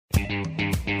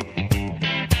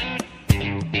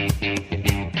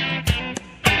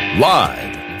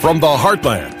Live from the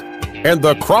heartland and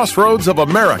the crossroads of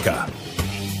America,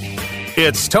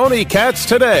 it's Tony Katz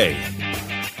Today.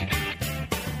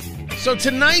 So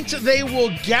tonight they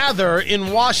will gather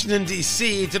in Washington,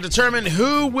 D.C. to determine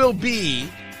who will be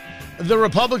the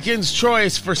Republicans'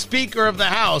 choice for Speaker of the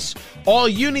House. All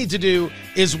you need to do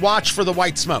is watch for the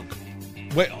white smoke.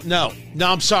 Wait, no,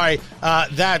 I'm sorry.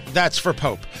 That's for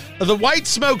Pope. The white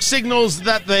smoke signals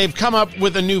that they've come up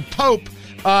with a new Pope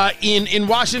in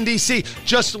Washington, D.C.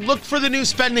 Just look for the new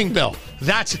spending bill.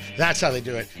 That's how they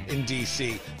do it in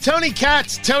D.C. Tony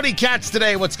Katz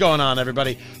Today. What's going on,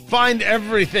 everybody? Find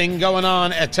everything going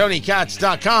on at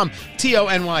TonyKatz.com.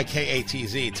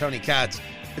 TonyKatz,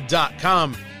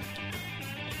 TonyKatz.com.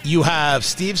 You have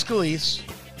Steve Scalise.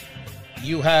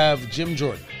 You have Jim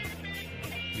Jordan.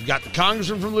 You've got the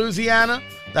congressman from Louisiana,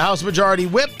 the House Majority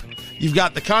Whip. You've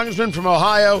got the congressman from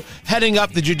Ohio heading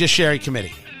up the Judiciary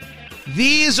Committee.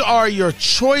 These are your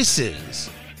choices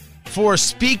for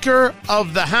Speaker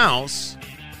of the House,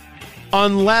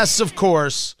 unless, of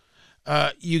course,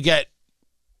 you get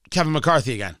Kevin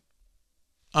McCarthy again.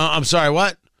 I'm sorry,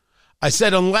 what? I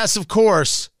said unless, of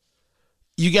course,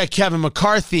 you get Kevin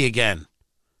McCarthy again.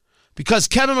 Because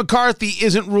Kevin McCarthy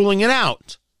isn't ruling it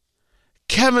out.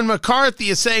 Kevin McCarthy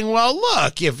is saying, well,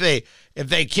 look, if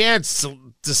they can't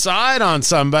decide on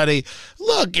somebody,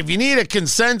 look, if you need a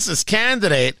consensus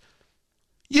candidate,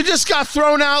 you just got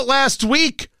thrown out last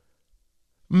week.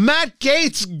 Matt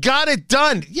Gaetz got it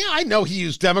done. Yeah, I know he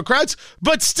used Democrats,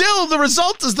 but still the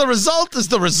result is the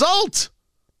result.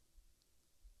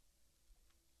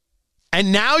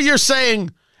 And now you're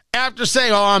saying, after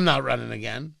saying, oh, I'm not running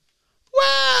again.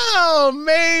 Well,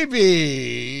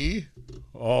 maybe.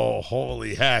 Oh,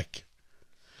 holy heck.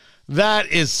 That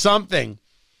is something.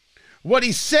 What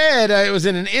he said, it was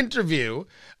in an interview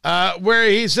where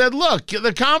he said, look,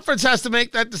 the conference has to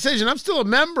make that decision. I'm still a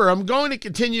member. I'm going to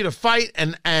continue to fight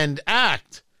and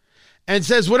act. And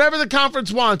says, whatever the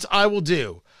conference wants, I will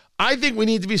do. I think we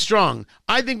need to be strong.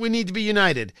 I think we need to be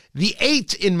united. The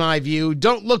 8, in my view,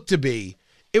 don't look to be.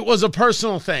 It was a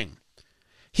personal thing.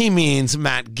 He means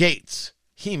Matt Gaetz.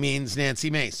 He means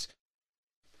Nancy Mace.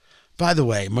 By the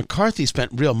way, McCarthy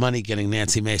spent real money getting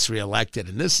Nancy Mace reelected,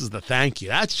 and this is the thank you.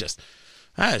 That's just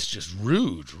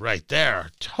rude right there.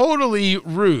 Totally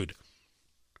rude.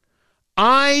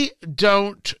 I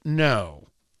don't know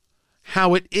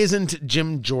how it isn't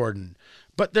Jim Jordan,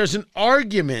 but there's an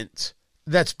argument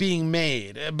that's being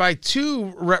made by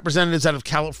two representatives out of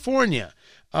California,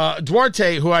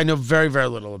 Duarte, who I know very, very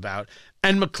little about,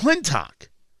 and McClintock.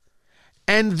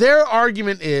 And their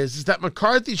argument is that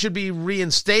McCarthy should be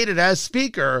reinstated as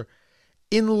Speaker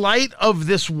in light of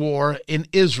this war in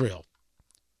Israel.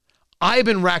 I've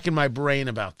been racking my brain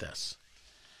about this.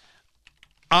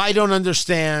 I don't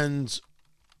understand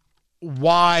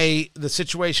why the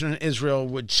situation in Israel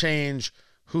would change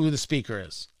who the Speaker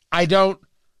is. I don't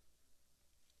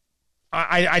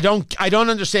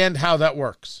understand how that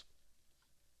works.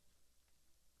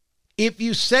 If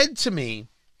you said to me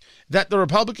that the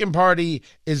Republican Party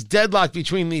is deadlocked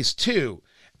between these two,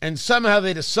 and somehow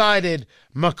they decided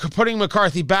putting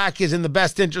McCarthy back is in the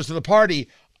best interest of the party,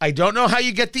 I don't know how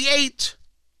you get the 8.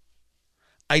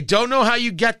 I don't know how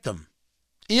you get them.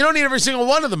 You don't need every single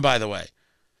one of them, by the way.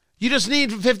 You just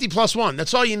need 50 plus 1.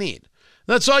 That's all you need.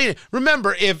 That's all you need.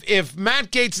 Remember, if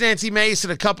Matt Gaetz, Nancy Mace,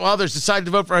 and a couple others decided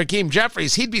to vote for Hakeem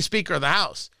Jeffries, he'd be Speaker of the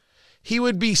House. He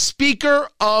would be Speaker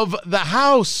of the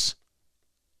House.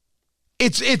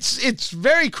 It's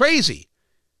very crazy.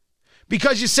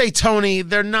 Because you say, Tony,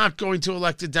 they're not going to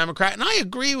elect a Democrat. And I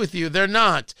agree with you, they're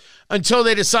not. Until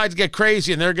they decide to get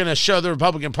crazy and they're going to show the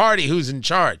Republican Party who's in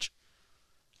charge.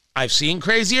 I've seen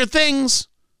crazier things.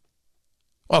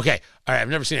 Okay, all right, I've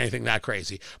never seen anything that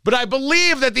crazy. But I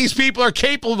believe that these people are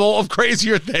capable of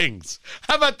crazier things.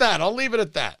 How about that? I'll leave it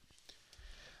at that.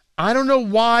 I don't know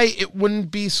why it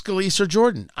wouldn't be Scalise or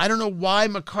Jordan. I don't know why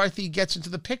McCarthy gets into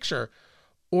the picture.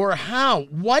 Or how?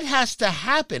 What has to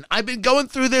happen? I've been going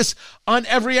through this on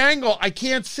every angle. I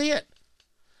can't see it.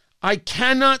 I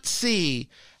cannot see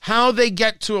how they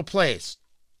get to a place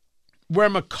where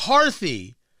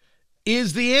McCarthy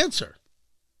is the answer.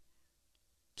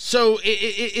 So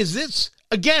is this,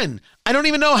 again, I don't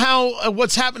even know how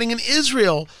what's happening in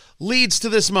Israel leads to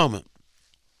this moment.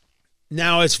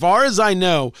 Now, as far as I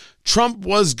know, Trump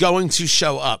was going to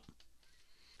show up.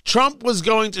 Trump was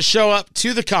going to show up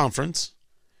to the conference.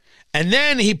 And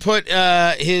then he put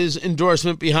his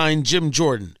endorsement behind Jim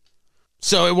Jordan.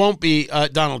 So it won't be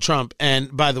Donald Trump.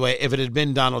 And by the way, if it had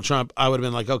been Donald Trump, I would have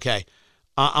been like, okay,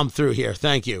 I'm through here.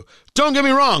 Thank you. Don't get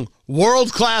me wrong.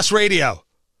 World-class radio.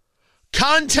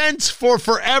 Content for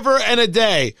forever and a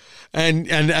day. And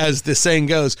as the saying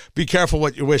goes, be careful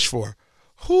what you wish for.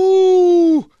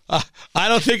 I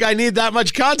don't think I need that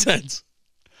much content.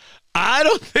 I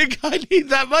don't think I need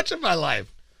that much in my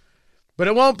life. But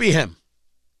it won't be him.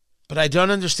 But I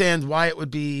don't understand why it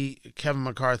would be Kevin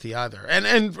McCarthy either.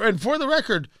 And for the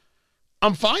record,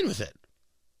 I'm fine with it.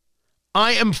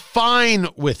 I am fine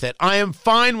with it. I am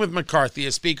fine with McCarthy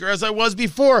as Speaker as I was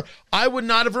before. I would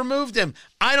not have removed him.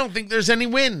 I don't think there's any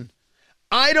win.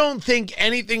 I don't think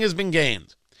anything has been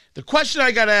gained. The question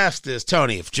I got asked is,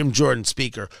 Tony, if Jim Jordan's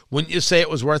Speaker, wouldn't you say it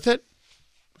was worth it?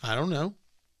 I don't know.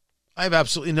 I have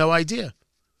absolutely no idea.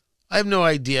 I have no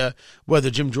idea whether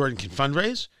Jim Jordan can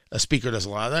fundraise. A Speaker does a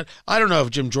lot of that. I don't know if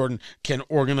Jim Jordan can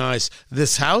organize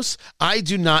this House. I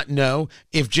do not know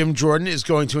if Jim Jordan is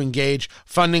going to engage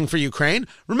funding for Ukraine.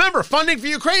 Remember, funding for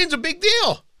Ukraine is a big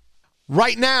deal.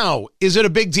 Right now, is it a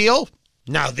big deal?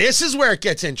 Now, this is where it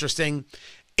gets interesting.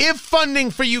 If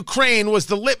funding for Ukraine was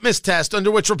the litmus test under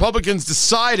which Republicans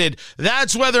decided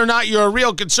that's whether or not you're a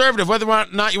real conservative, whether or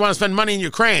not you want to spend money in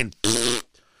Ukraine,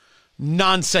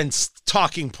 nonsense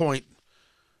talking point.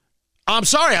 I'm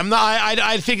sorry. I'm not.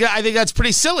 I think that's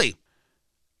pretty silly.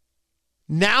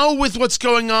 Now, with what's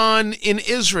going on in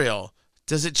Israel,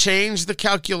 does it change the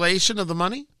calculation of the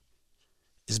money?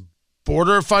 Is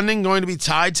border funding going to be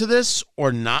tied to this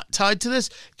or not tied to this?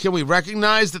 Can we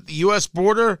recognize that the U.S.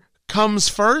 border comes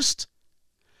first?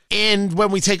 And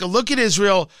when we take a look at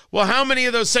Israel, well, how many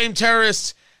of those same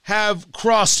terrorists have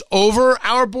crossed over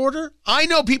our border? I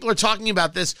know people are talking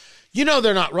about this. You know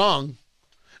they're not wrong.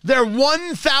 They're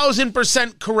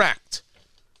 1,000% correct.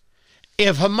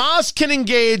 If Hamas can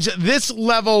engage this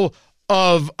level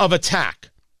of attack,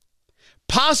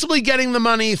 possibly getting the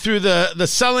money through the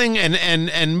selling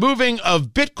and moving of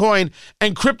Bitcoin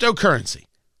and cryptocurrency,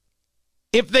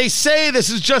 if they say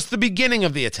this is just the beginning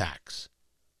of the attacks,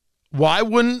 why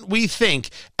wouldn't we think,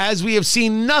 as we have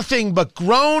seen nothing but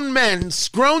grown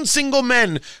single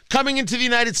men coming into the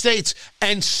United States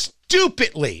and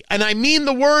stupidly, and I mean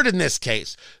the word in this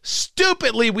case,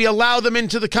 stupidly we allow them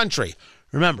into the country.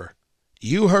 Remember,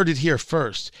 you heard it here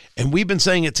first, and we've been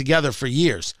saying it together for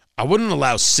years. I wouldn't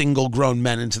allow single grown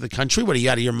men into the country. What, are you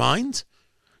out of your mind?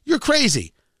 You're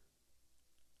crazy.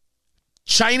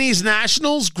 Chinese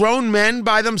nationals, grown men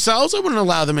by themselves, I wouldn't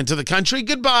allow them into the country.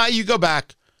 Goodbye, you go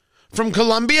back. From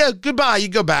Colombia, goodbye, you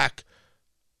go back.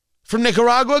 From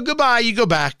Nicaragua, goodbye, you go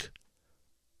back.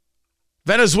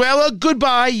 Venezuela,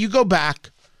 goodbye, you go back.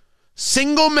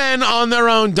 Single men on their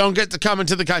own don't get to come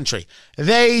into the country.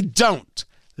 They don't.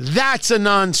 That's a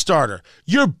non-starter.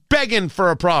 You're begging for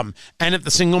a problem. And if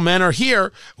the single men are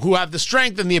here who have the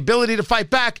strength and the ability to fight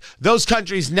back, those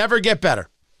countries never get better.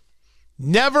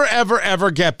 Never, ever,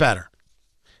 ever get better.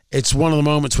 It's one of the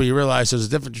moments where you realize there's a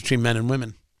difference between men and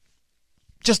women.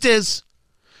 Just is.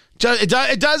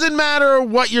 It doesn't matter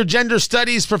what your gender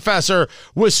studies professor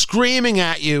was screaming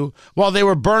at you while they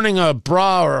were burning a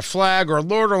bra or a flag, or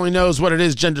Lord only knows what it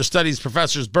is gender studies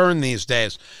professors burn these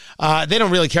days. They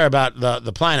don't really care about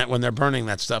the planet when they're burning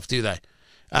that stuff, do they?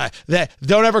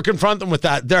 Don't ever confront them with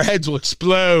that. Their heads will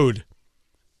explode.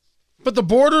 But the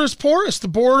border is porous. The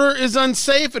border is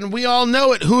unsafe, and we all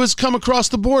know it. Who has come across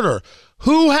the border?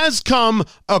 Who has come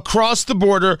across the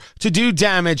border to do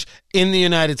damage in the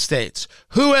United States?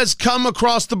 Who has come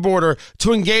across the border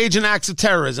to engage in acts of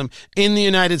terrorism in the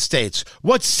United States?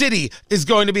 What city is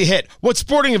going to be hit? What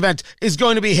sporting event is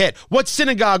going to be hit? What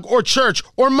synagogue or church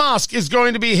or mosque is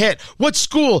going to be hit? What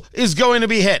school is going to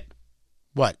be hit?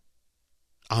 What?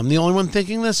 I'm the only one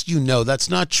thinking this? You know that's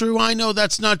not true. I know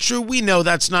that's not true. We know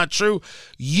that's not true.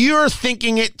 You're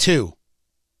thinking it too.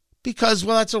 Because,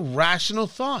 well, that's a rational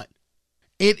thought.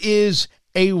 It is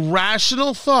a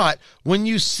rational thought when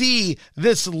you see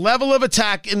this level of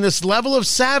attack and this level of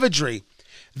savagery.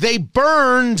 They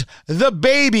burned the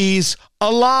babies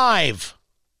alive.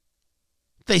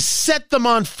 They set them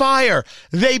on fire.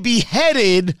 They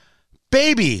beheaded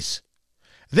babies.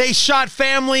 They shot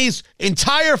families,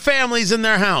 entire families in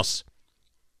their house.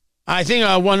 I think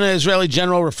one Israeli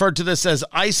general referred to this as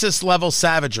ISIS-level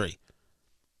savagery.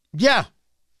 Yeah,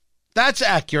 that's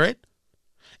accurate.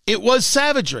 It was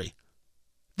savagery.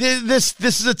 This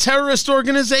is a terrorist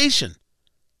organization.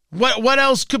 What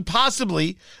else could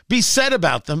possibly be said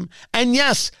about them? And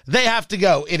yes, they have to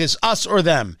go. It is us or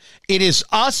them. It is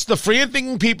us, the free and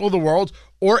thinking people of the world,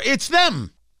 or it's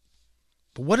them.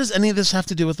 But what does any of this have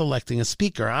to do with electing a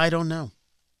speaker? I don't know.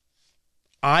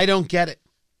 I don't get it.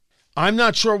 I'm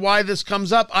not sure why this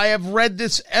comes up. I have read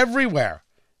this everywhere.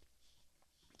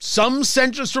 Some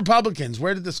centrist Republicans,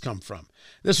 where did this come from?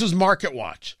 This was Market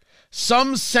Watch.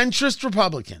 Some centrist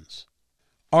Republicans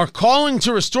are calling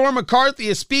to restore McCarthy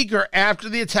as Speaker after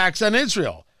the attacks on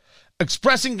Israel,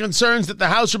 expressing concerns that the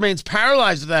House remains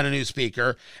paralyzed without a new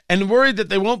Speaker and worried that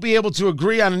they won't be able to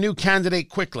agree on a new candidate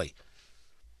quickly.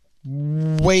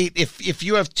 Wait, if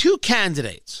you have two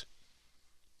candidates,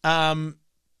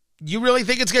 you really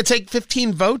think it's going to take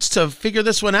 15 votes to figure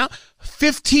this one out?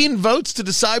 15 votes to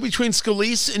decide between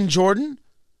Scalise and Jordan?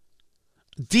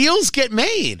 Deals get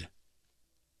made.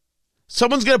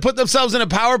 Someone's going to put themselves in a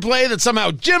power play that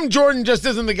somehow Jim Jordan just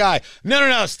isn't the guy.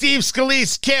 No. Steve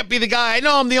Scalise can't be the guy. I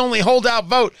know I'm the only holdout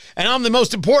vote, and I'm the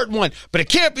most important one, but it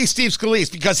can't be Steve Scalise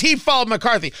because he followed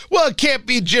McCarthy. Well, it can't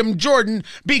be Jim Jordan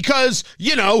because,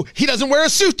 he doesn't wear a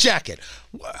suit jacket.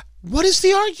 What is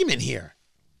the argument here?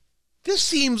 This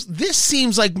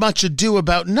seems like much ado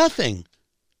about nothing.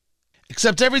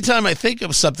 Except every time I think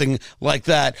of something like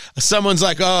that, someone's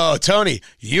like, oh, Tony,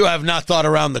 you have not thought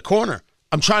around the corner.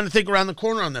 I'm trying to think around the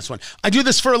corner on this one. I do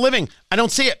this for a living. I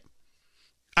don't see it.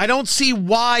 I don't see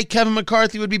why Kevin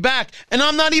McCarthy would be back, and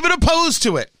I'm not even opposed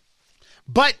to it.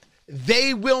 But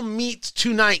they will meet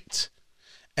tonight,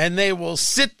 and they will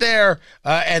sit there,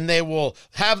 and they will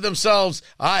have themselves,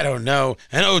 I don't know,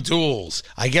 an O'Doul's.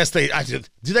 I guess do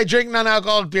they drink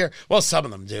non-alcoholic beer? Well, some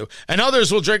of them do. And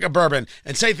others will drink a bourbon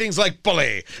and say things like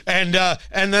bully, and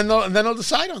then they'll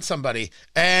decide on somebody.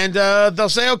 And they'll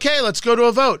say, okay, let's go to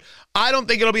a vote. I don't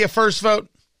think it'll be a first vote.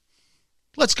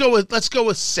 Let's go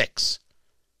with 6.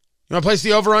 You want to place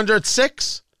the over-under at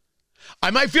 6? I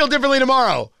might feel differently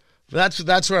tomorrow, but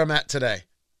that's where I'm at today.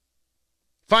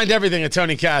 Find everything at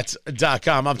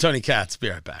TonyKatz.com. I'm Tony Katz. Be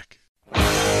right back.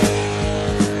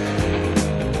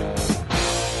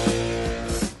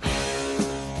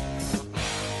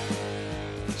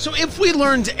 So if we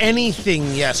learned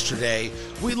anything yesterday,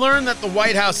 we learned that the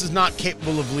White House is not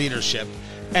capable of leadership,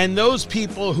 and those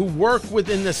people who work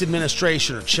within this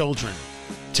administration are children.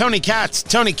 Tony Katz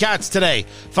today.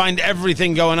 Find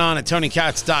everything going on at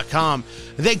TonyKatz.com.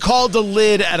 They called the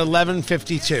lid at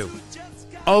 11:52.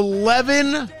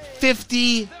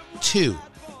 11:52.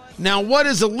 Now, what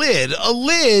is a lid? A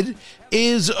lid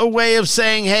is a way of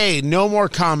saying, hey, no more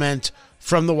comment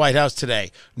from the White House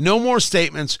today. No more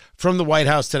statements from the White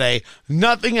House today.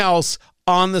 Nothing else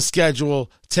on the schedule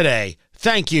today.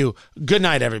 Thank you. Good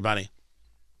night, everybody.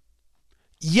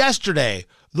 Yesterday,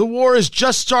 the war is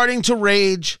just starting to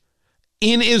rage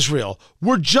in Israel.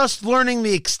 We're just learning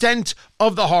the extent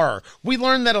of the horror. We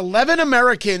learned that 11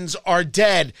 Americans are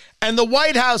dead, and the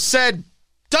White House said,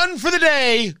 done for the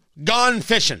day, gone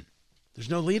fishing. There's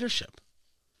no leadership.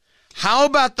 How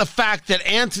about the fact that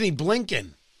Antony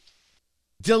Blinken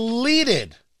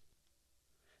deleted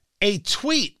a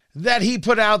tweet that he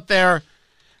put out there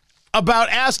about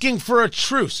asking for a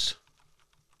truce?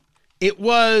 It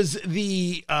was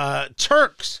the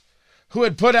Turks who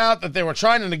had put out that they were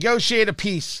trying to negotiate a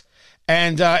peace,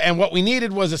 and what we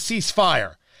needed was a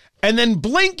ceasefire. And then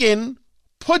Blinken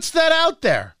puts that out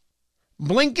there.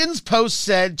 Blinken's post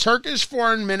said, Turkish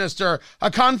Foreign Minister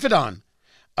Hakan Fidan,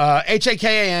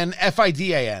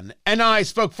 Hakan, and I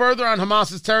spoke further on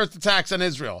Hamas's terrorist attacks on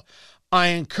Israel. I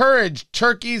encourage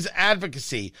Turkey's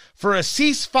advocacy for a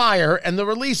ceasefire and the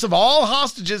release of all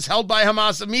hostages held by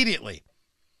Hamas immediately.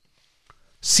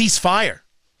 Ceasefire.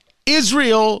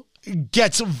 Israel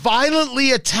gets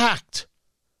violently attacked.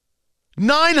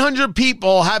 900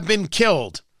 people have been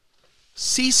killed.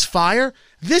 Ceasefire?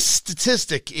 This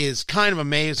statistic is kind of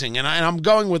amazing, and I'm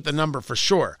going with the number for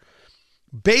sure.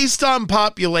 Based on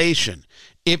population,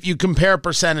 if you compare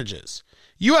percentages,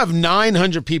 you have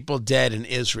 900 people dead in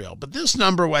Israel, but this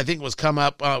number I think was come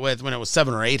up with when it was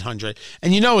 700 or 800,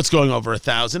 and you know it's going over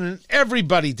 1,000, and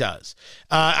everybody does.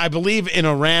 I believe in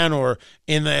Iran or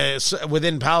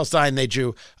within Palestine, they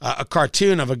drew a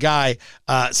cartoon of a guy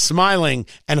smiling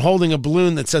and holding a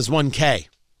balloon that says 1K.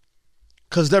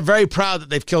 Because they're very proud that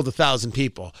they've killed 1,000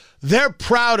 people. They're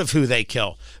proud of who they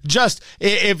kill. Just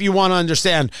if you want to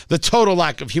understand the total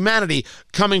lack of humanity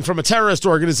coming from a terrorist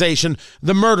organization,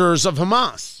 the murderers of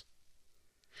Hamas.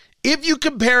 If you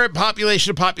compare it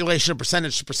population to population,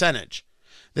 percentage to percentage,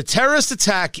 the terrorist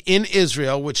attack in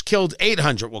Israel, which killed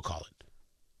 800, we'll call it,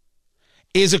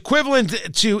 is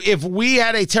equivalent to if we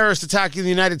had a terrorist attack in the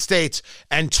United States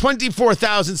and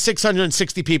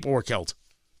 24,660 people were killed.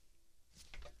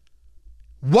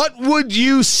 What would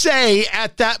you say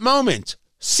at that moment?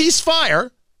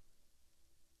 Ceasefire?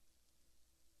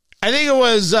 I think it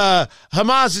was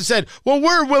Hamas who said, well,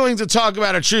 we're willing to talk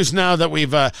about a truce now that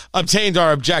we've obtained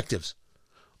our objectives.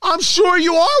 I'm sure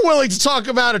you are willing to talk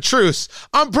about a truce.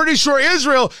 I'm pretty sure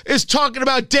Israel is talking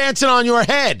about dancing on your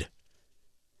head.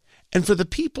 And for the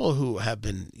people who have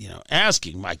been,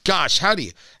 asking, my gosh, how do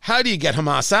you get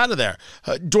Hamas out of there?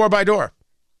 Door by door.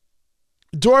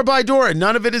 Door by door, and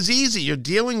none of it is easy. You're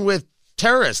dealing with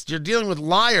terrorists. You're dealing with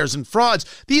liars and frauds.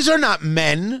 These are not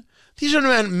men. These are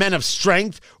not men of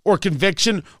strength or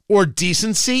conviction or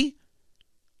decency.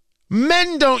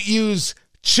 Men don't use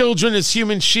children as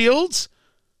human shields.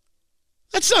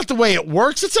 That's not the way it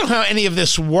works. That's not how any of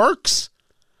this works.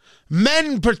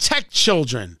 Men protect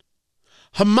children.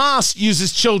 Hamas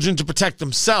uses children to protect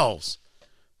themselves,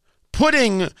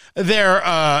 putting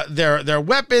their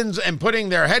weapons and putting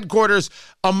their headquarters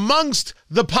amongst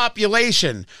the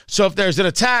population. So if there's an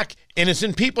attack,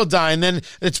 innocent people die, and then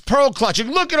it's pearl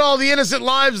clutching. Look at all the innocent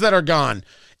lives that are gone.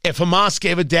 If Hamas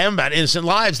gave a damn about innocent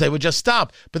lives, they would just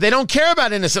stop. But they don't care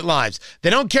about innocent lives. They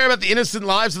don't care about the innocent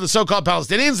lives of the so-called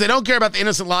Palestinians. They don't care about the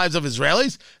innocent lives of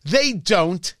Israelis. They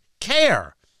don't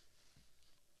care.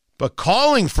 But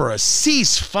calling for a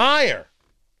ceasefire,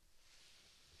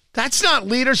 that's not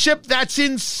leadership. That's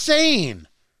insane.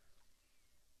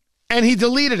 And he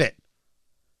deleted it.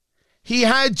 He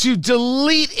had to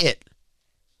delete it.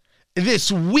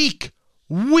 This weak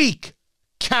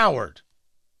coward.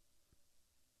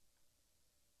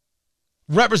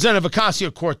 Representative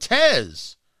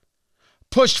Ocasio-Cortez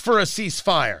pushed for a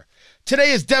ceasefire.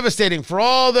 Today is devastating for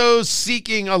all those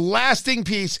seeking a lasting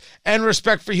peace and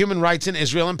respect for human rights in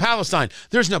Israel and Palestine.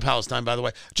 There's no Palestine, by the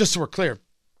way, just so we're clear.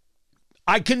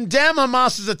 I condemn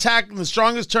Hamas's attack in the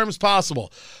strongest terms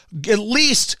possible. At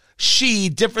least she,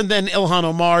 different than Ilhan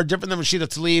Omar, different than Rashida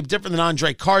Tlaib, different than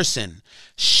Andre Carson,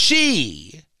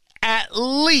 she at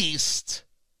least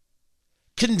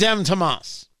condemned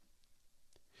Hamas.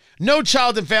 No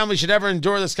child and family should ever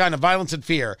endure this kind of violence and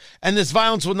fear, and this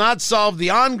violence will not solve the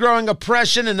ongoing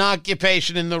oppression and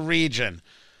occupation in the region.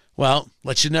 Well,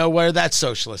 let you know where that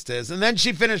socialist is. And then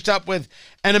she finished up with,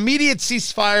 an immediate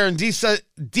ceasefire and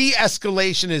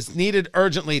de-escalation is needed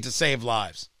urgently to save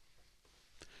lives.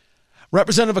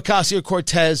 Representative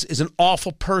Ocasio-Cortez is an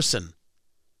awful person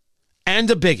and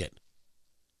a bigot.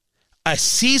 A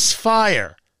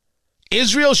ceasefire.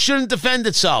 Israel shouldn't defend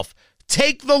itself.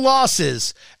 Take the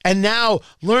losses and now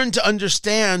learn to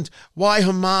understand why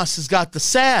Hamas has got the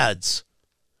SADs.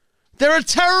 They're a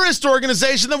terrorist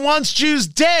organization that wants Jews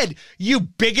dead. You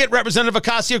bigot, Representative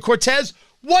Ocasio-Cortez.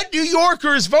 What New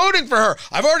Yorker is voting for her?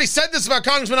 I've already said this about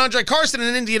Congressman Andre Carson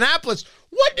in Indianapolis.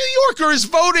 What New Yorker is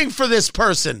voting for this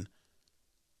person?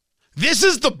 This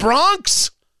is the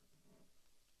Bronx?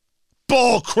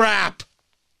 Bull crap.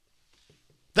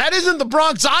 That isn't the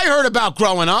Bronx I heard about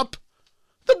growing up.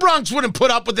 The Bronx wouldn't put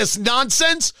up with this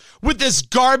nonsense, with this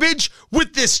garbage,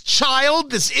 with this child,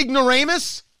 this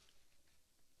ignoramus.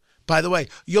 By the way,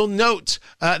 you'll note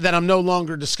that I'm no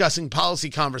longer discussing policy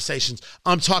conversations.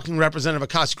 I'm talking Representative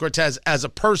Ocasio-Cortez as a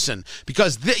person,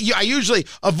 because I usually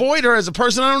avoid her as a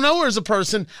person. I don't know her as a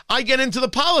person. I get into the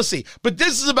policy. But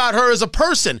this is about her as a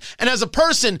person. And as a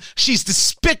person, she's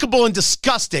despicable and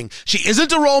disgusting. She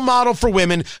isn't a role model for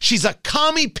women. She's a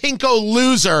commie pinko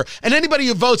loser. And anybody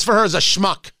who votes for her is a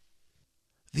schmuck.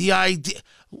 The idea,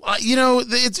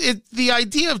 the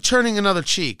idea of turning another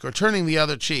cheek or turning the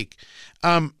other cheek,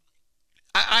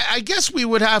 I guess we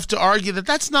would have to argue that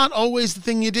that's not always the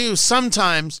thing you do.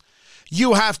 Sometimes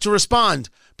you have to respond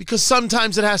because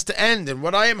sometimes it has to end. And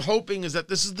what I am hoping is that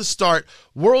this is the start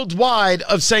worldwide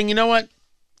of saying, you know what?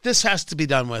 This has to be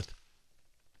done with.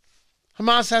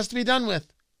 Hamas has to be done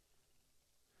with.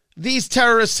 These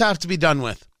terrorists have to be done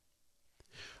with.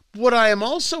 What I am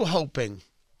also hoping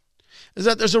is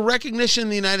that there's a recognition in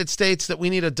the United States that we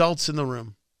need adults in the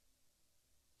room.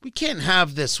 We can't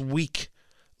have this weak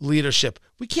leadership.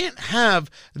 We can't have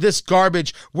this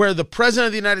garbage where the president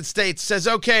of the United States says,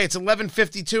 okay, it's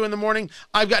 11:52 in the morning.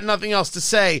 I've got nothing else to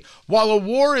say while a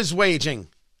war is waging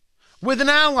with an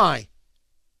ally.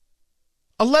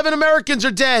 11 Americans are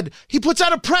dead. He puts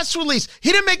out a press release.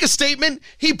 He didn't make a statement.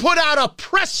 He put out a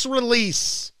press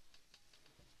release.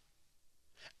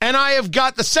 And I have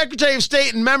got the Secretary of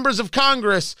State and members of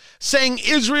Congress saying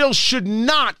Israel should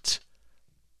not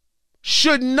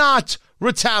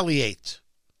retaliate.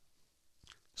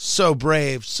 So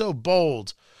brave, so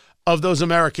bold of those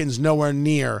Americans nowhere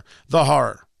near the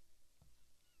horror.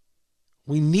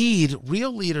 We need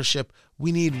real leadership.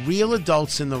 We need real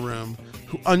adults in the room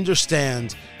who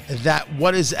understand that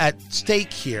what is at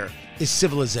stake here is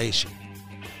civilization.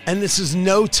 And this is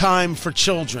no time for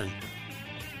children.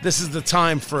 This is the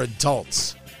time for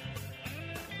adults.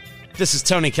 This is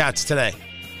Tony Katz Today.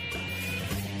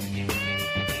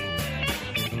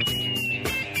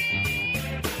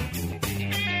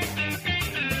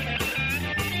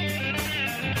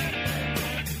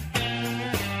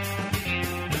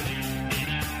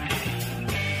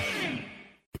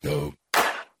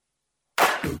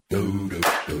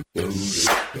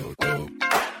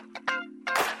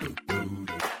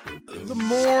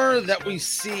 more that we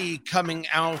see coming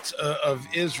out of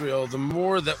Israel, the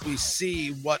more that we see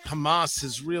what Hamas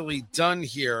has really done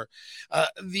here.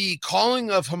 The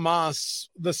calling of Hamas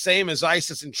the same as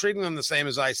ISIS and treating them the same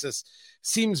as ISIS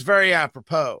seems very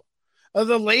apropos.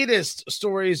 The latest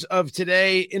stories of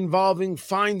today involving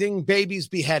finding babies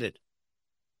beheaded.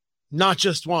 Not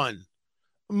just one,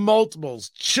 multiples,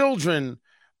 children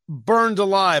burned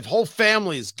alive, whole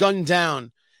families gunned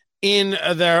down in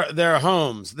their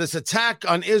homes. This attack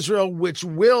on Israel, which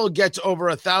will get to over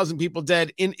 1,000 people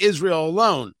dead in Israel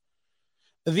alone.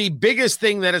 The biggest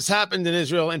thing that has happened in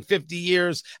Israel in 50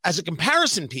 years as a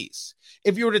comparison piece.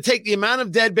 If you were to take the amount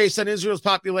of dead based on Israel's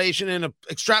population and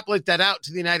extrapolate that out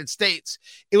to the United States,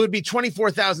 it would be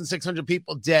 24,600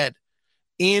 people dead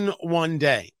in one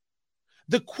day.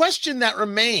 The question that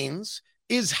remains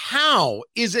is, how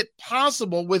is it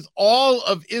possible with all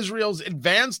of Israel's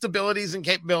advanced abilities and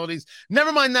capabilities,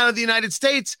 never mind that of the United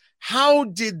States, how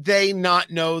did they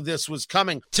not know this was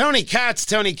coming? Tony Katz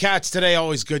today,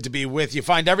 always good to be with you.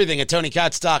 Find everything at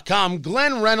TonyKatz.com.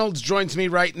 Glenn Reynolds joins me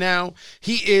right now.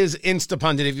 He is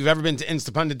Instapundit. If you've ever been to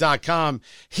Instapundit.com,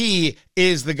 he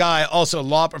is the guy, also a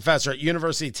law professor at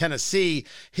University of Tennessee.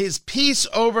 His piece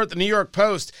over at the New York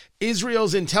Post,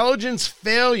 Israel's intelligence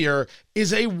failure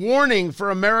is a warning for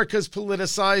America's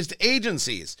politicized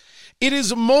agencies. It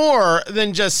is more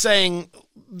than just saying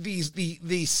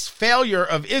the failure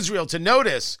of Israel to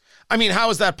notice. I mean, how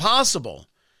is that possible?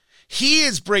 He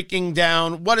is breaking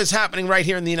down what is happening right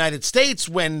here in the United States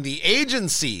when the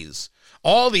agencies,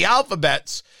 all the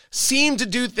alphabets, seem to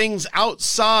do things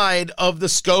outside of the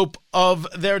scope of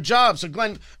their job. So,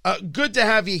 Glenn, good to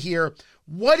have you here.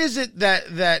 What is it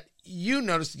that you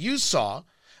noticed, you saw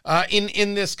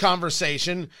in this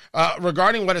conversation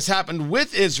regarding what has happened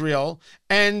with Israel,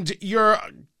 and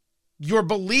your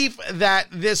belief that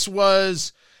this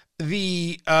was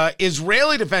the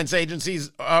Israeli defense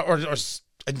agencies or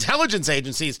intelligence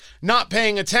agencies not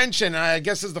paying attention? I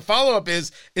guess as the follow-up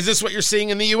is this what you're seeing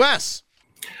in the U.S.?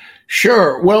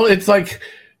 Sure. Well, it's like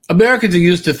Americans are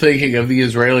used to thinking of the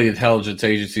Israeli intelligence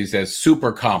agencies as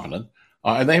super competent,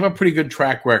 and they have a pretty good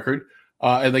track record,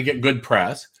 and they get good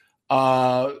press.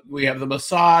 We have the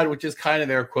Mossad, which is kind of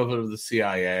their equivalent of the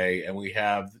CIA, and we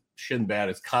have Shin Bet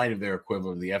is kind of their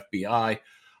equivalent of the FBI.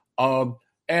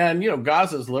 And,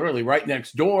 Gaza is literally right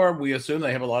next door. We assume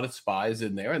they have a lot of spies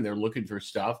in there, and they're looking for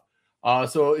stuff.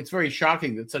 So it's very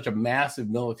shocking that such a massive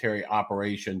military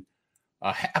operation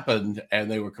happened, and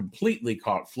they were completely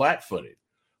caught flat-footed.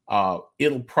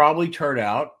 It'll probably turn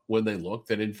out when they look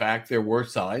that, in fact, there were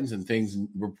signs and things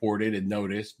reported and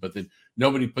noticed, but that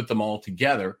nobody put them all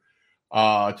together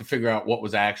to figure out what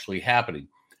was actually happening.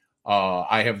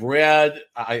 I have read,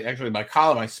 my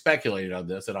column, I speculated on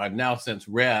this, and I've now since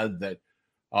read that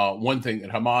one thing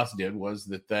that Hamas did was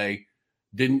that they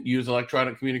didn't use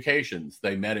electronic communications.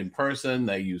 They met in person.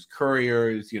 They used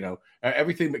couriers,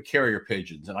 everything but carrier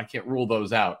pigeons, and I can't rule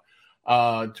those out,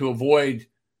 to avoid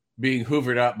being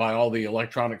hoovered up by all the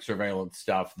electronic surveillance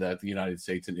stuff that the United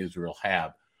States and Israel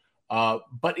have.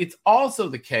 But it's also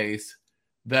the case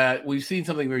that we've seen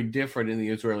something very different in the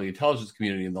Israeli intelligence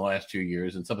community in the last 2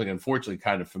 years, and something unfortunately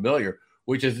kind of familiar,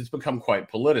 which is it's become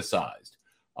quite politicized.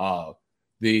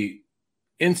 The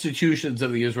institutions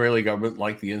of the Israeli government,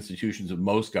 like the institutions of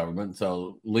most governments,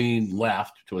 lean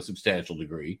left to a substantial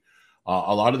degree.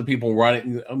 A lot of the people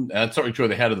running, that's certainly true of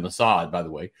the head of the Mossad, by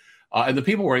the way, and the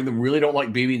people running them really don't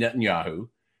like Bibi Netanyahu.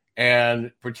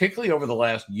 And particularly over the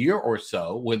last year or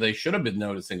so, when they should have been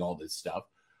noticing all this stuff,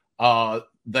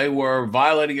 they were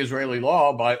violating Israeli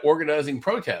law by organizing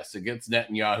protests against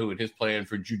Netanyahu and his plan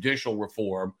for judicial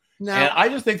reform. No. And I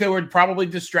just think they were probably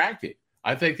distracted.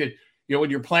 I think that, when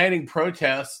you're planning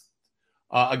protests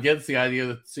against the idea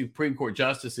that Supreme Court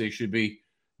justices should be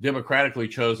democratically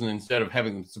chosen instead of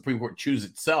having the Supreme Court choose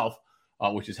itself,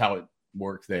 which is how it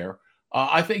worked there,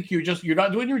 I think you're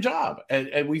not doing your job.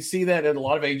 And we see that in a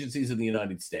lot of agencies in the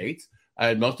United States.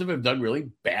 And most of them have done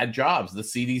really bad jobs. The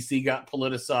CDC got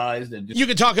politicized. And you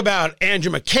could talk about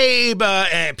Andrew McCabe,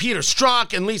 and Peter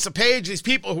Strzok, and Lisa Page, these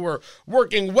people who were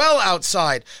working well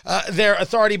outside their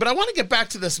authority. But I want to get back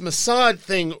to this Mossad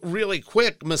thing really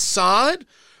quick. Mossad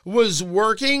was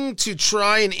working to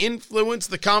try and influence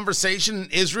the conversation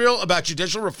in Israel about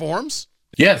judicial reforms?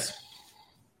 Yes.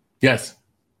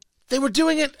 They were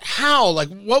doing it how? Like,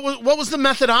 what was the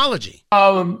methodology?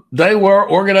 They were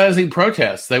organizing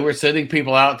protests. They were sending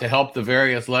people out to help the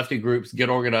various lefty groups get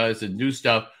organized and do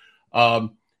stuff.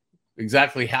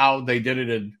 Exactly how they did it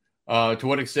and to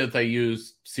what extent they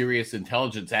used serious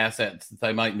intelligence assets that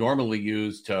they might normally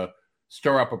use to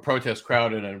stir up a protest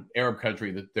crowd in an Arab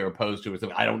country that they're opposed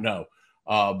to, I don't know.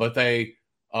 But they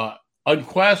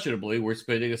unquestionably, we're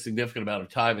spending a significant amount of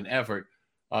time and effort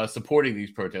supporting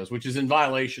these protests, which is in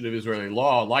violation of Israeli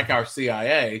law. Like our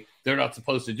CIA, they're not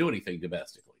supposed to do anything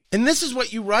domestically. And this is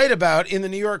what you write about in the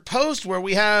New York Post, where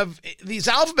we have these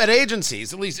alphabet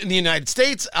agencies, at least in the United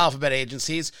States, alphabet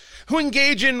agencies, who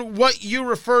engage in what you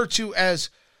refer to as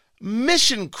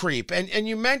mission creep. And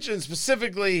you mentioned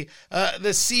specifically the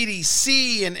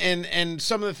CDC and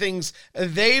some of the things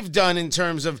they've done in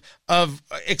terms of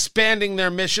expanding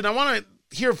their mission. I want to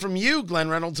hear from you, Glenn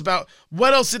Reynolds, about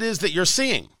what else it is that you're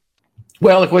seeing.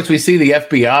 Well, of course, we see the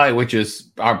FBI, which is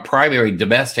our primary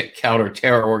domestic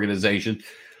counterterror organization.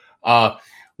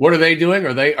 What are they doing?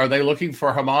 Are they looking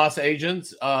for Hamas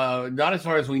agents? Not as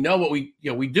far as we know. What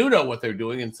we do know what they're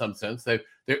doing in some sense.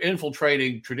 They're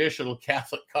infiltrating traditional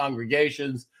Catholic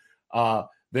congregations.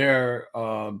 They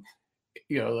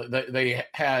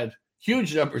had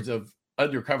huge numbers of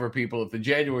undercover people at the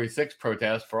January 6th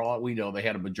protest. For all we know, they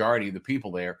had a majority of the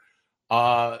people there.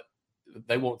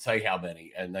 They won't say how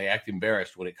many, and they act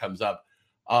embarrassed when it comes up.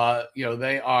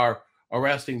 They are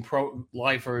arresting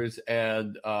pro-lifers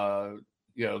and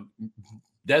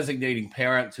designating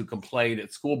parents who complain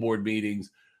at school board meetings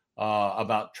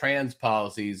about trans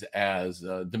policies as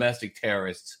domestic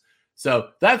terrorists. So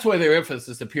that's where their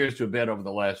emphasis appears to have been over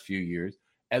the last few years.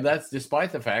 And that's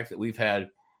despite the fact that we've had,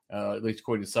 at least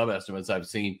according to some estimates I've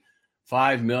seen,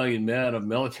 5 million men of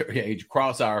military age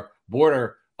cross our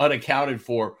border unaccounted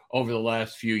for over the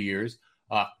last few years.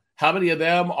 How many of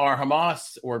them are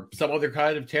Hamas or some other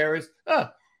kind of terrorist?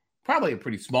 Probably a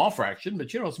pretty small fraction,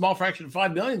 but a small fraction of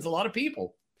 5 million is a lot of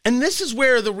people. And this is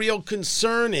where the real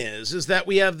concern is that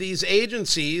we have these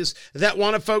agencies that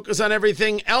want to focus on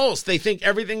everything else. They think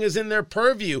everything is in their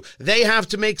purview. They have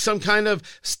to make some kind of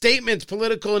statements,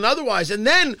 political and otherwise. And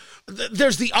then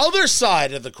there's the other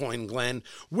side of the coin, Glenn,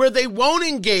 where they won't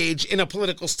engage in a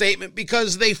political statement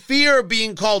because they fear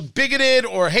being called bigoted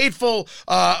or hateful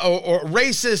or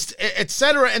racist,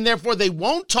 etc. And therefore they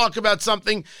won't talk about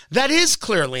something that is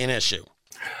clearly an issue.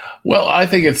 Well, I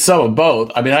think it's some of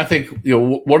both. I mean, I think,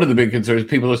 one of the big concerns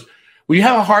people is when you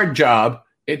have a hard job,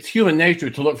 it's human nature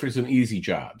to look for some easy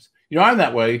jobs. I'm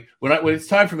that way. When it's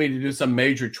time for me to do some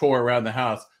major chore around the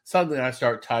house, suddenly I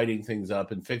start tidying things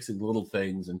up and fixing little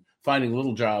things and finding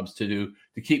little jobs to do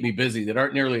to keep me busy that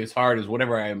aren't nearly as hard as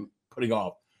whatever I am putting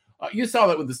off. You saw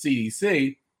that with the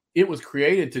CDC. It was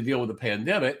created to deal with the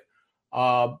pandemic.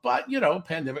 But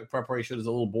pandemic preparation is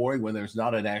a little boring when there's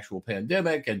not an actual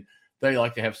pandemic, and they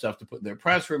like to have stuff to put in their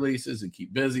press releases and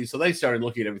keep busy. So they started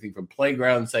looking at everything from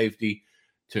playground safety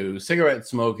to cigarette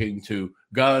smoking to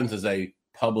guns as a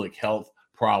public health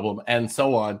problem and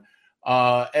so on.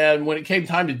 And when it came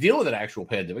time to deal with an actual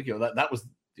pandemic, that was,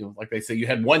 like they say, you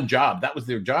had one job. That was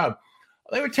their job.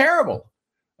 They were terrible.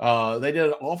 They did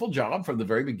an awful job from the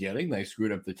very beginning. They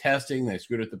screwed up the testing. They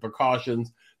screwed up the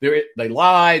precautions. They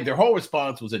lied. Their whole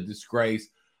response was a disgrace.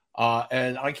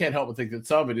 And I can't help but think that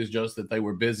some of it is just that they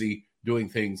were busy doing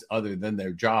things other than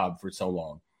their job for so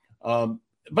long.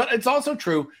 But it's also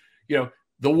true,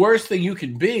 the worst thing you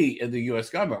can be in the U.S.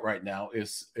 government right now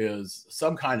is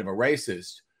some kind of a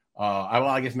racist.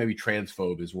 I guess maybe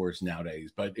transphobe is worse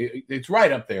nowadays, but it's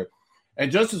right up there.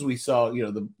 And just as we saw,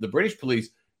 the British police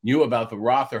knew about the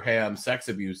Rotherham sex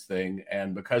abuse thing,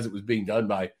 and because it was being done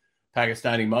by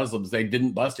Pakistani Muslims, they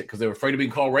didn't bust it because they were afraid of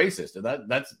being called racist. And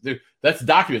that's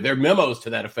documented. There are memos to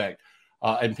that effect,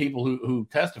 and people who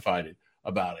testified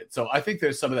about it. So I think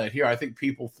there's some of that here. I think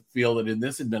people feel that in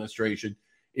this administration,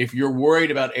 if you're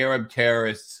worried about Arab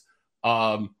terrorists,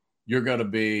 you're going to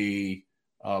be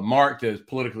marked as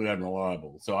politically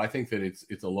unreliable. So I think that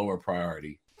it's a lower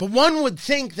priority. But one would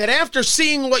think that after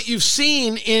seeing what you've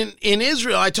seen in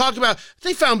Israel, I talked about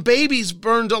they found babies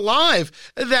burned alive,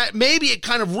 that maybe it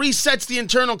kind of resets the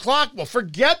internal clock. Well,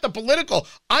 forget the political.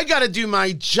 I got to do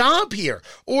my job here.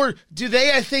 Or do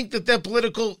they, I think that the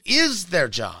political is their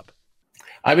job?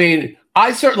 I mean,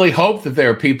 I certainly hope that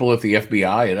there are people at the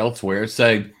FBI and elsewhere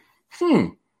saying,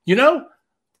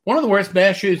 one of the worst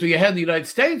mass shootings we had in the United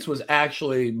States was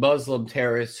actually Muslim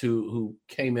terrorists who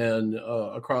came in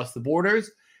across the borders.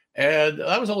 And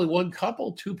that was only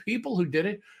two people who did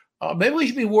it. Maybe we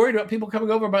should be worried about people coming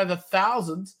over by the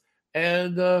thousands.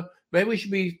 And maybe we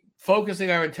should be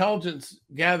focusing our intelligence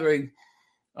gathering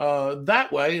that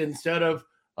way instead of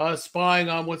spying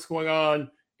on what's going on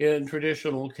in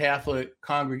traditional Catholic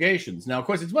congregations. Now, of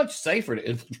course, it's much safer to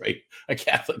infiltrate a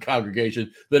Catholic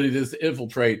congregation than it is to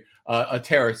infiltrate a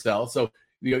terror cell. So,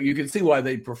 you can see why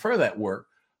they prefer that work.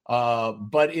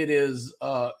 But it is,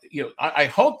 I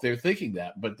hope they're thinking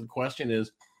that. But the question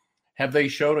is, have they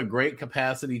shown a great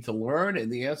capacity to learn?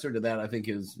 And the answer to that, I think,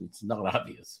 is it's not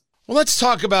obvious. Well, let's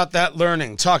talk about that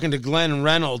learning. Talking to Glenn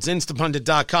Reynolds,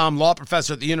 Instapundit.com, law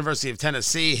professor at the University of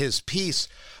Tennessee. His piece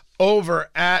over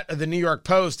at the New York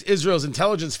Post, Israel's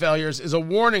intelligence failures, is a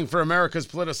warning for America's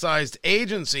politicized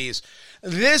agencies.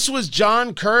 This was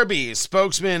John Kirby,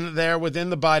 spokesman there within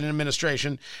the Biden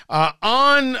administration,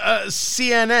 on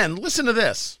CNN. Listen to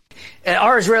this.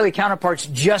 Our Israeli counterparts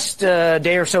just a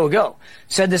day or so ago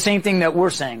said the same thing that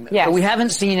we're saying. Yes. But we haven't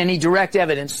seen any direct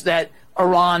evidence that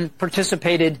Iran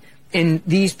participated in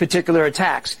these particular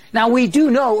attacks. Now, we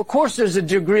do know, of course, there's a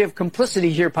degree of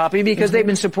complicity here, Poppy, because they've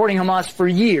been supporting Hamas for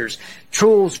years.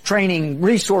 Tools, training,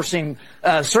 resourcing,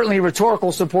 certainly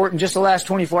rhetorical support in just the last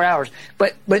 24 hours.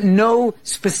 But no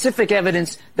specific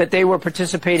evidence that they were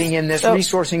participating in this,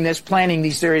 resourcing this, planning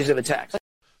these series of attacks.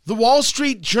 The Wall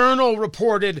Street Journal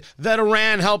reported that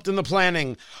Iran helped in the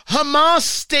planning. Hamas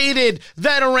stated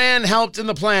that Iran helped in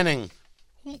the planning.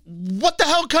 What the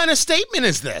hell kind of statement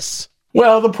is this?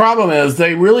 Well, the problem is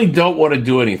they really don't want to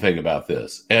do anything about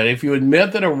this. And if you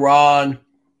admit that Iran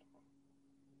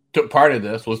took part of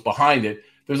this, was behind it,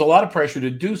 there's a lot of pressure to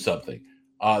do something.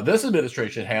 This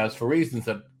administration has, for reasons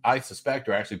that I suspect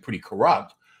are actually pretty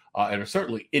corrupt and are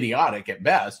certainly idiotic at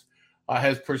best,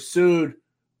 has pursued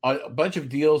a bunch of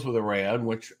deals with Iran,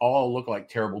 which all look like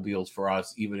terrible deals for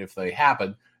us, even if they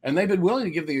happen. And they've been willing to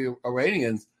give the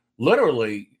Iranians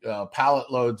literally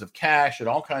pallet loads of cash and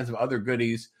all kinds of other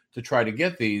goodies to try to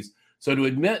get these. So to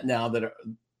admit now that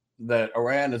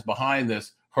Iran is behind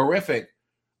this horrific,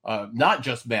 not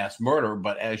just mass murder,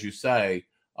 but as you say,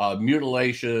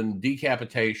 mutilation,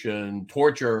 decapitation,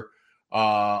 torture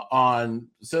on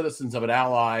citizens of an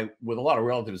ally with a lot of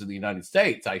relatives in the United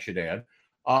States, I should add,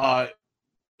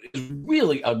 is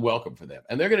really unwelcome for them.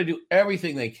 And they're going to do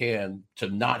everything they can to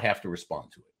not have to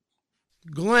respond to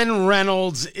it. Glenn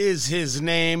Reynolds is his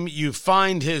name. You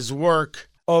find his work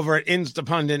over at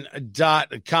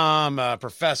Instapundit.com, a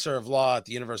professor of law at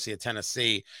the University of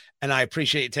Tennessee. And I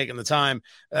appreciate you taking the time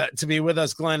to be with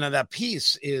us, Glenn. That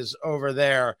piece is over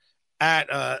there at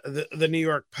the New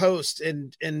York Post.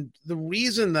 And the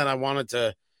reason that I wanted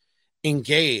to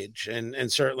engage,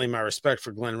 and certainly my respect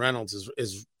for Glenn Reynolds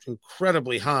is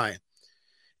incredibly high,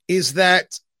 is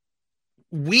that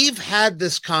we've had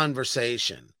this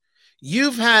conversation.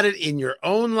 You've had it in your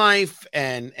own life,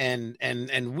 and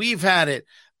we've had it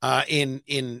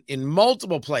in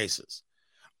multiple places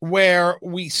where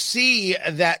we see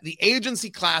that the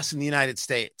agency class in the United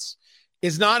States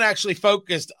is not actually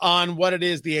focused on what it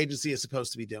is the agency is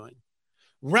supposed to be doing.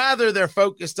 Rather, they're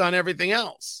focused on everything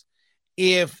else.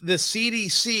 If the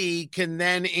CDC can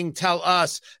then tell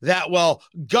us that, well,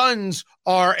 guns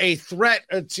are a threat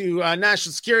to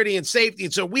national security and safety,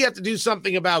 and so we have to do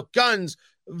something about guns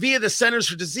via the Centers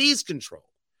for Disease Control,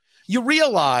 you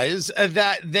realize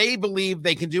that they believe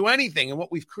they can do anything. And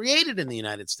what we've created in the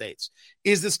United States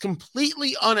is this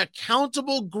completely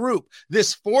unaccountable group,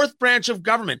 this fourth branch of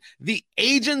government, the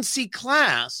agency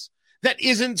class, that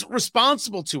isn't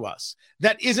responsible to us,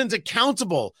 that isn't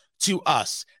accountable to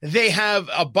us. They have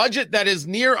a budget that is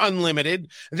near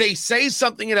unlimited. They say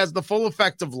something, it has the full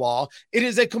effect of law. It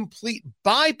is a complete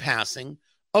bypassing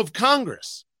of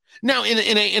Congress. Now,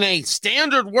 in a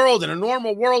standard world, in a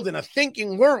normal world, in a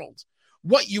thinking world,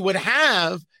 what you would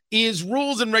have is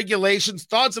rules and regulations,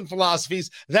 thoughts and philosophies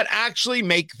that actually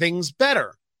make things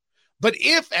better. But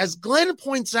if, as Glenn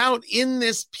points out in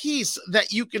this piece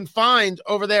that you can find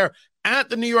over there at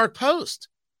the New York Post,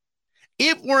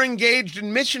 if we're engaged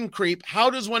in mission creep, how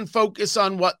does one focus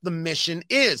on what the mission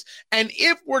is? And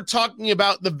if we're talking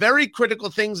about the very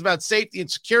critical things about safety and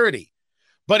security,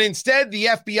 but instead the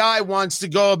FBI wants to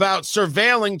go about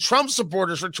surveilling Trump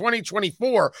supporters for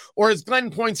 2024, or as Glenn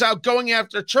points out, going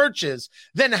after churches,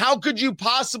 then how could you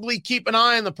possibly keep an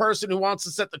eye on the person who wants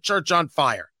to set the church on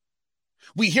fire?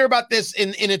 We hear about this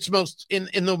in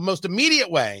the most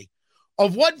immediate way.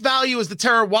 Of what value is the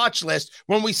terror watch list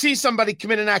when we see somebody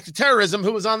commit an act of terrorism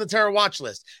who was on the terror watch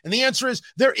list? And the answer is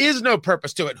there is no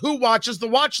purpose to it. Who watches the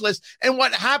watch list, and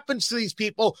what happens to these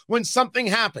people when something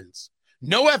happens?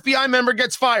 No FBI member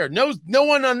gets fired. No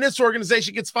one on this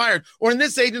organization gets fired, or in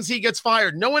this agency gets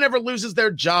fired. No one ever loses their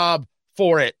job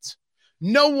for it.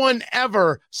 No one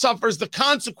ever suffers the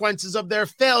consequences of their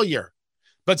failure.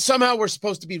 But somehow we're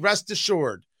supposed to be rest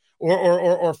assured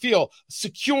or feel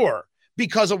secure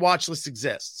because a watch list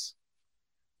exists.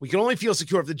 We can only feel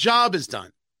secure if the job is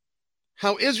done.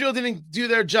 How Israel didn't do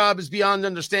their job is beyond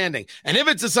understanding. And if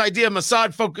it's this idea of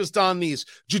Mossad focused on these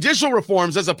judicial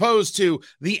reforms as opposed to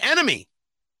the enemy,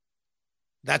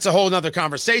 that's a whole nother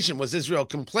conversation. Was Israel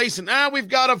complacent? We've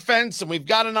got a fence and we've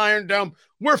got an Iron Dome.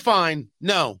 We're fine.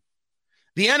 No,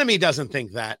 the enemy doesn't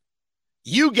think that.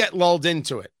 You get lulled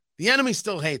into it. The enemy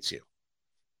still hates you.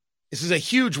 This is a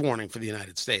huge warning for the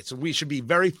United States, and we should be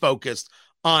very focused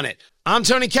on it. I'm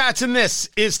Tony Katz, and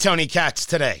this is Tony Katz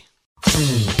Today.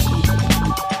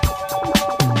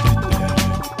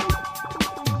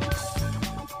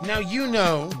 Now, you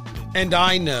know, and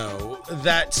I know,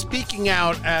 that speaking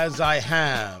out as I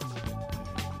have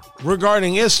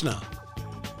regarding ISNA,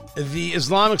 the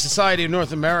Islamic Society of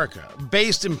North America,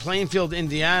 based in Plainfield,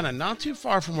 Indiana, not too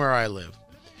far from where I live,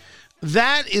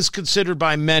 that is considered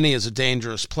by many as a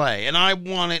dangerous play. And I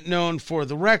want it known for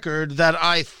the record that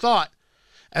I thought,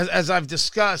 as I've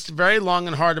discussed very long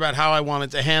and hard about how I wanted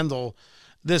to handle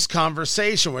this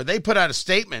conversation, where they put out a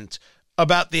statement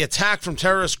about the attack from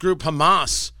terrorist group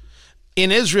Hamas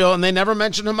in Israel, and they never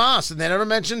mentioned Hamas, and they never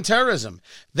mentioned terrorism.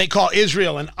 They call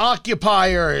Israel an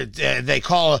occupier. They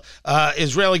call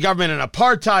Israeli government an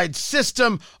apartheid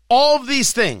system, all of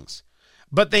these things.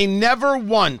 But they never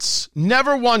once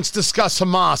discuss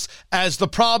Hamas as the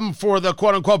problem for the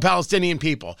quote-unquote Palestinian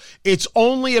people. It's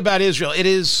only about Israel. It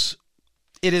is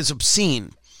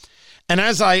obscene. And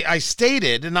as I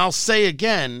stated, and I'll say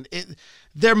again,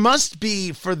 there must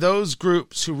be, for those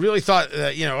groups who really thought,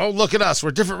 oh, look at us,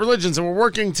 we're different religions and we're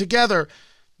working together.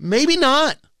 Maybe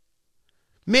not.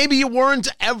 Maybe you weren't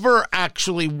ever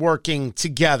actually working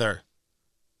together.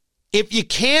 If you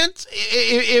can't,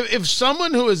 if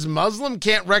someone who is Muslim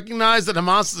can't recognize that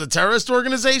Hamas is a terrorist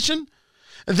organization,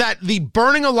 that the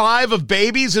burning alive of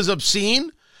babies is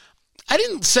obscene, I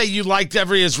didn't say you liked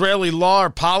every Israeli law or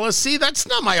policy. That's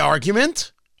not my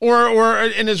argument, or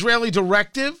an Israeli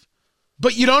directive.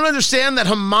 But you don't understand that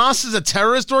Hamas is a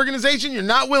terrorist organization? You're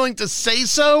not willing to say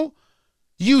so?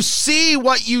 You see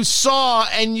what you saw,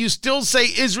 and you still say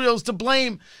Israel's to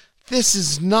blame. This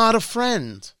is not a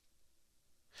friend.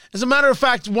 As a matter of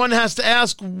fact, one has to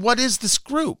ask, what is this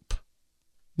group?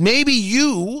 Maybe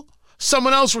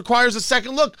someone else requires a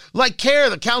second look, like CARE,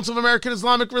 the Council of American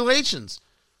Islamic Relations.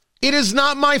 It is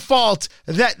not my fault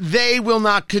that they will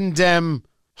not condemn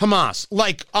Hamas.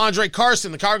 Like Andre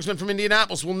Carson, the congressman from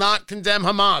Indianapolis, will not condemn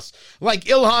Hamas. Like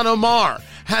Ilhan Omar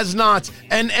has not,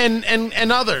 and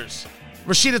others.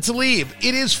 Rashida Tlaib.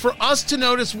 It is for us to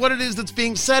notice what it is that's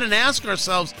being said and ask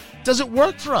ourselves, does it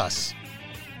work for us?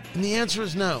 And the answer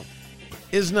is no.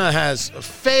 ISNA has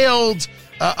failed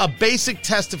a basic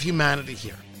test of humanity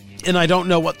here. And I don't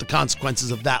know what the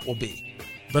consequences of that will be.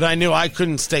 But I knew I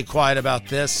couldn't stay quiet about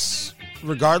this,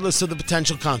 regardless of the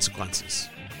potential consequences.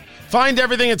 Find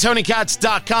everything at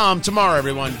TonyKatz.com tomorrow,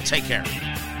 everyone. Take care.